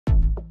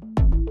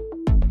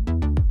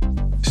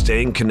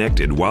Staying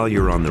connected while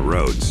you're on the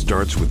road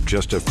starts with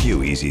just a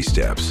few easy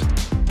steps.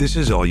 This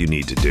is all you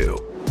need to do.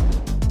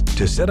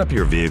 To set up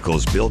your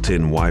vehicle's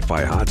built-in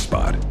Wi-Fi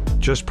hotspot,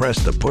 just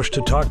press the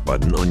push-to-talk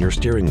button on your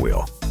steering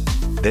wheel.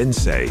 Then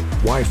say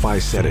Wi-Fi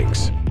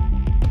settings.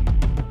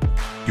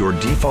 Your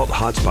default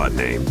hotspot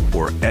name,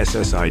 or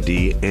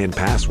SSID, and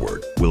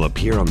password will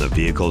appear on the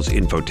vehicle's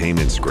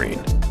infotainment screen.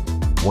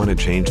 Want to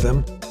change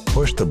them?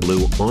 Push the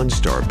blue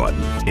OnStar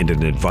button and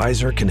an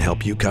advisor can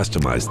help you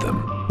customize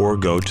them, or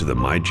go to the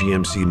My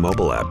GMC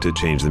mobile app to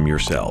change them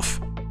yourself.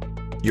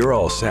 You're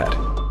all set.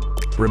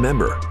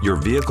 Remember, your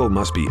vehicle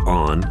must be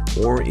on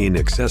or in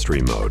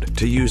accessory mode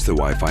to use the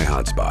Wi-Fi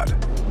hotspot.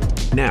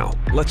 Now,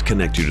 let's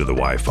connect you to the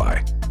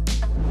Wi-Fi.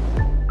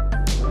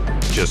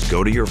 Just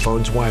go to your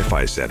phone's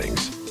Wi-Fi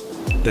settings,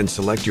 then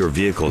select your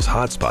vehicle's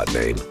hotspot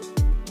name.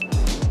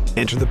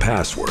 Enter the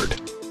password.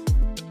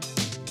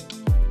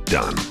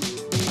 Done.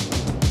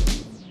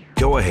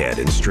 Go ahead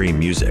and stream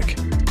music.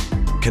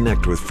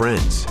 Connect with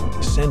friends,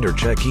 send or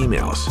check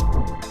emails.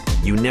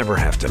 You never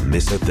have to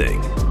miss a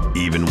thing,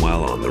 even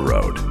while on the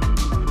road.